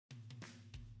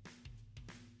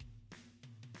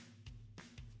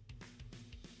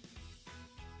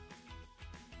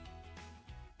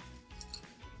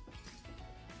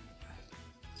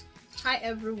Hi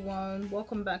everyone,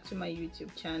 welcome back to my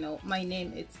YouTube channel. My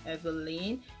name is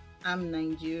Evelyn. I'm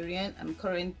Nigerian.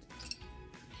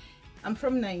 I'm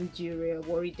from Nigeria,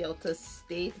 Warri Delta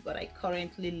State, but I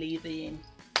currently live in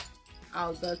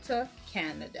Alberta,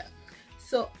 Canada.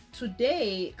 So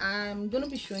today I'm going to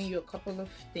be showing you a couple of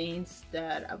things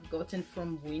that I've gotten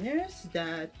from Winners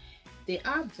that they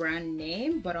are brand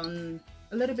name but on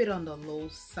a little bit on the low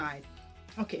side.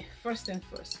 Okay, first and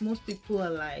first, most people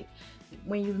are like,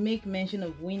 when you make mention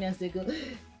of Winners, they go,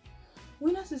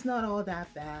 Winners is not all that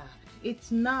bad.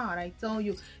 It's not, I tell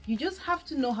you. You just have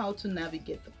to know how to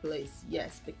navigate the place.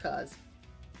 Yes, because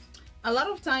a lot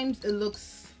of times it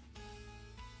looks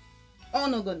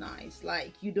unorganized,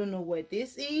 like you don't know where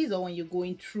this is, or when you're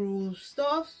going through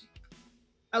stuff,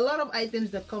 a lot of items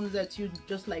that comes at you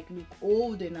just like look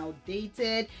old and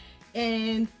outdated.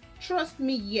 And trust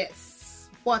me, yes,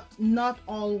 but not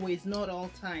always, not all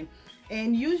time.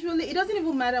 And usually it doesn't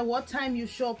even matter what time you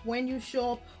shop, when you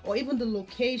shop, or even the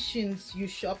locations you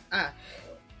shop at.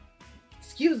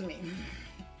 Excuse me.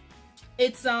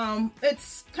 It's kind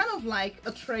of like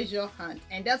a treasure hunt,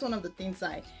 and that's one of the things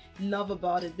I love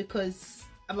about it, because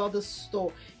about the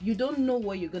store, you don't know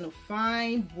what you're gonna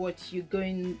find, what you're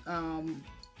gonna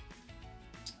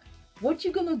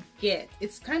get.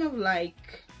 It's kind of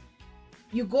like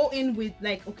you go in with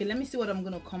like, okay, let me see what I'm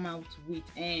gonna come out with,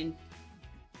 and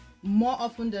more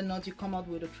often than not you come out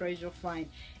with a treasure find.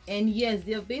 And yes,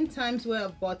 there have been times where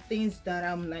I've bought things that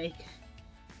I'm like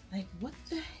what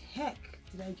the heck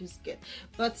did I just get?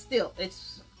 But still,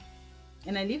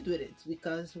 and I lived with it,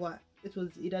 because what, it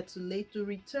was either too late to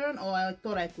return, or I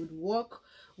thought I could work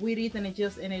with it and it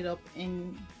just ended up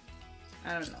in,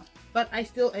 I don't know, but I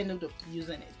still ended up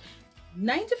using it.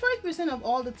 95% of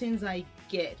all the things I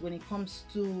get when it comes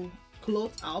to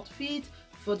clothes outfit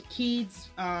for the kids,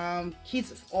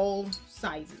 kids of all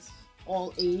sizes,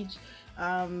 all age,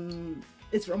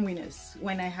 it's from Winners.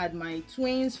 When I had my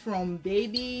twins, from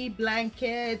baby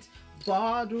blankets,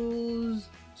 bottles,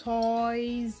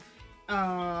 toys,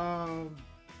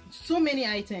 so many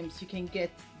items you can get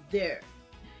there.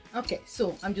 Okay,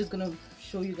 so I'm just gonna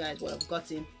show you guys what I've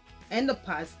gotten in the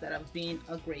past that have been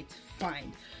a great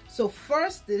find. So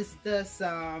first is this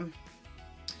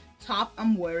top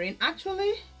I'm wearing.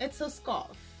 Actually, it's a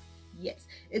scarf. Yes,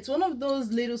 it's one of those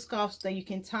little scarves that you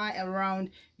can tie around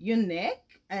your neck.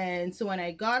 And so when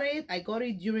I got it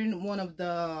during one of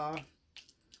the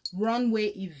runway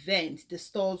events the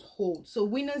stores hold. So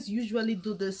Winners usually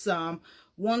do this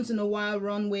once in a while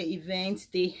runway events.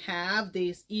 They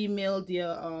email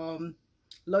their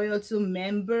loyalty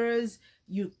members.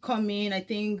 You come in, I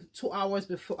think 2 hours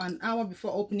before, an hour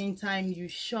before opening time, you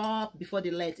shop before they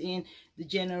let in the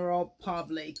general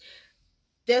public.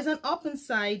 There's an open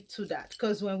side to that,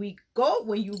 because when we go,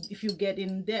 if you get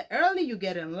in there early, you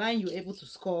get in line, you're able to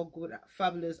score good,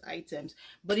 fabulous items.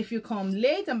 But if you come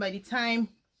late and by the time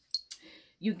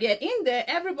you get in there,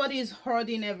 everybody is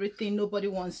hoarding everything. Nobody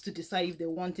wants to decide if they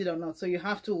want it or not, so you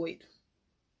have to wait.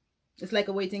 It's like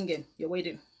a waiting game. You're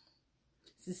waiting.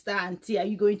 Sister, auntie, are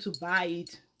you going to buy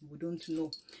it? We don't know.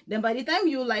 Then by the time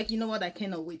you like, you know what, I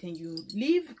cannot wait, and you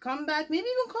leave, come back, maybe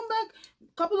even come back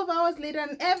a couple of hours later,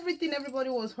 and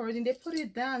everybody was hoarding, they put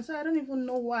it down. So I don't even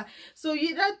know why. So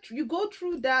you go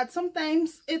through that.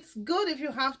 Sometimes it's good if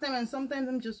you have time, and sometimes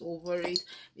I'm just over it.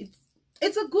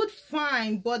 It's a good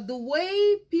find, but the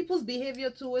way people's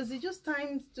behavior towards it, just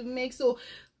times to make. So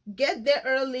get there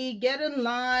early, get in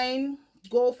line,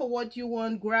 go for what you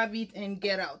want, grab it and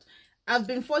get out. I've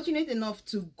been fortunate enough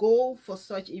to go for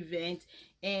such events,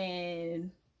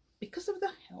 and because of the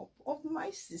help of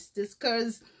my sisters,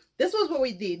 because this was what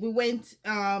we did. We went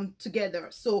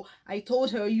together. So I told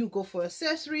her, you go for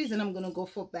accessories and I'm gonna go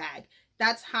for bag.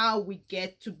 That's how we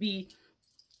get to be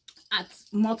at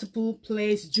multiple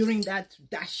places during that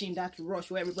dashing, that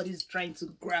rush where everybody's trying to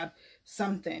grab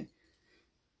something.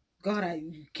 God,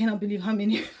 I cannot believe how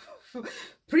many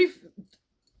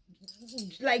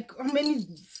like how many,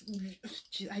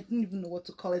 I don't even know what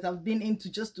to call it, I've been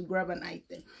into just to grab an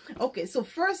item. Okay, so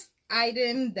first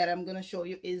item that I'm gonna show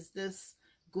you is this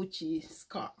Gucci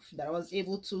scarf that I was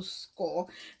able to score.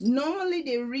 Normally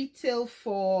they retail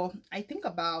for, I think,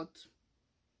 about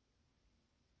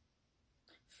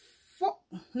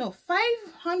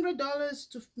 $500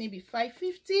 to maybe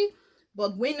 $550,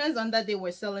 but Winners on that day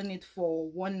were selling it for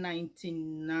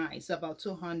 $199, so about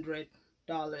 $200,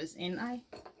 and I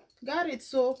got it,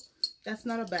 so that's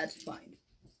not a bad find.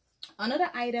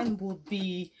 Another item would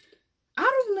be, I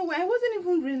don't know, I wasn't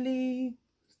even really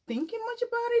thinking much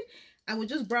about it. I was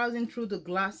just browsing through the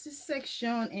glasses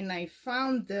section and I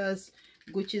found this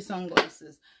Gucci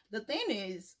sunglasses. The thing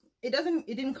is, it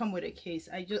didn't come with a case.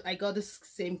 I got this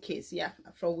same case, yeah,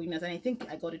 from Winners, and I think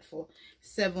I got it for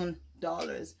 $7.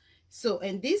 So,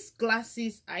 and these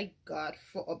glasses I got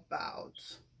for about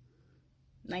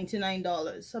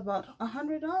 $99, about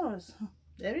 $100.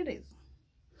 There it is.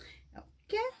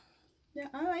 Okay, yeah,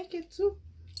 I like it too.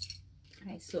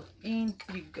 All right, so in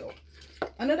you go.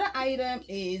 Another item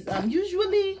is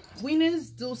usually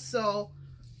Winners do sell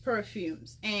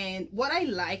perfumes, and what I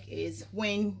like is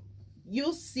when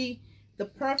you see the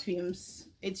perfumes,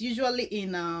 it's usually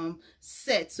in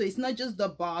sets, so it's not just the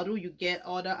bottle. You get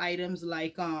other items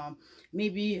like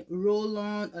maybe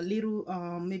roll-on, a little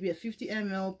maybe a 50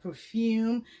 ml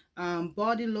perfume,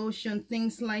 body lotion,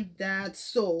 things like that.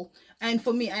 So, and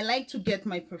for me, I like to get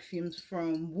my perfumes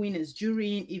from Winners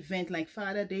during event like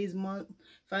Father Day,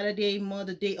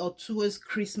 Mother Day, or towards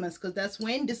Christmas, because that's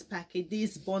when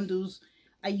these bundles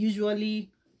are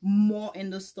usually more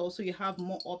in the store, so you have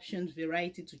more options,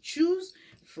 variety to choose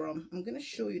from. I'm gonna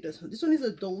show you this one. This one is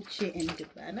a Dolce &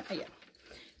 Gabbana. Yeah,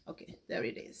 okay, there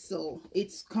it is. So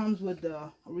it comes with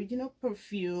the original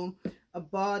perfume, a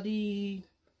body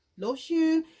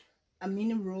lotion, a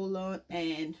mini roller,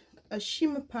 and a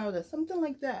shimmer powder, something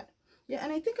like that. Yeah,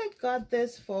 and I think I got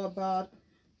this for about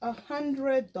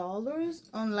 $100.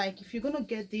 Unlike if you're gonna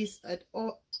get this at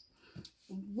all,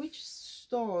 which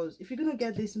stores, if you're gonna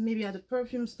get this maybe at the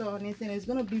perfume store or anything, it's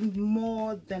gonna be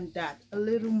more than that, a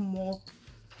little more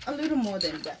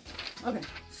than that. Okay,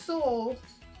 so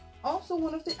also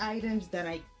one of the items that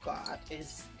I got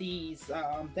is these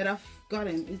that I've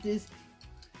gotten is this,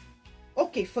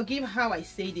 okay, forgive how I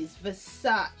say this,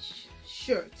 Versace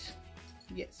shirt.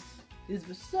 Yes, this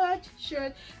Versace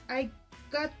shirt, I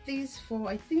got this for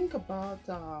I think about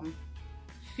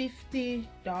 $50.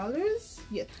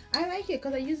 Yeah, I like it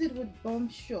because I use it with bum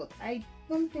short. I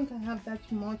don't think I have that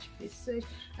much Versace.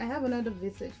 I have another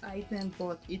Versace item,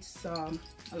 but it's a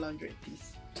laundry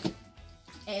piece.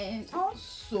 And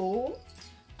also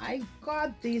I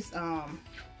got this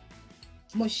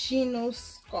Moschino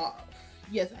scarf.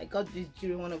 Yes, I got this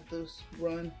during one of those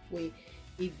runway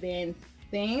event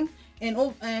things.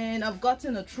 And I've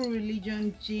gotten a True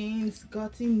Religion jeans,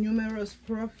 gotten numerous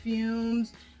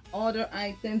perfumes, other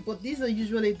items, but these are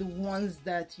usually the ones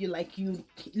that you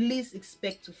least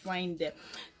expect to find there.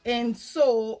 And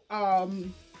so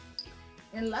and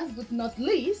last but not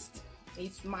least,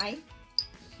 it's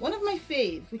one of my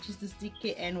fave, which is this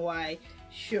DKNY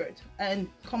shirt. And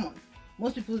come on,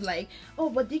 most people like, oh,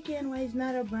 but DKNY is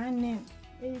not a brand name.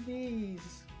 It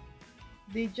is.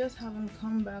 They just haven't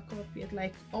come back up yet,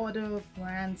 like other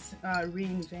brands are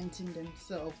reinventing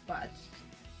themselves. But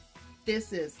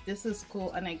this is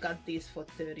cool, and I got this for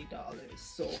 $30.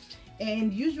 So,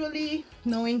 and usually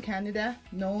knowing Canada,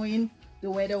 knowing the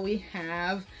weather we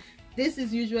have, this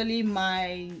is usually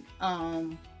my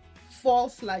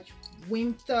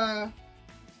fall/winter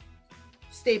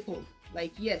staple.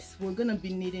 Like, yes, we're gonna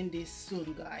be needing this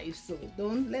soon, guys, so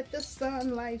don't let the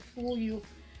sunlight fool you.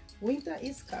 Winter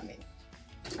is coming.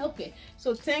 Okay,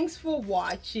 so thanks for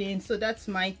watching. So that's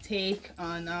my take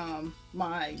on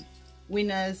my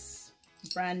Winners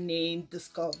brand name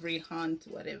discovery hunt,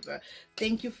 whatever.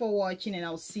 Thank you for watching, and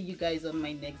I'll see you guys on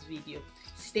my next video.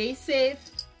 Stay safe.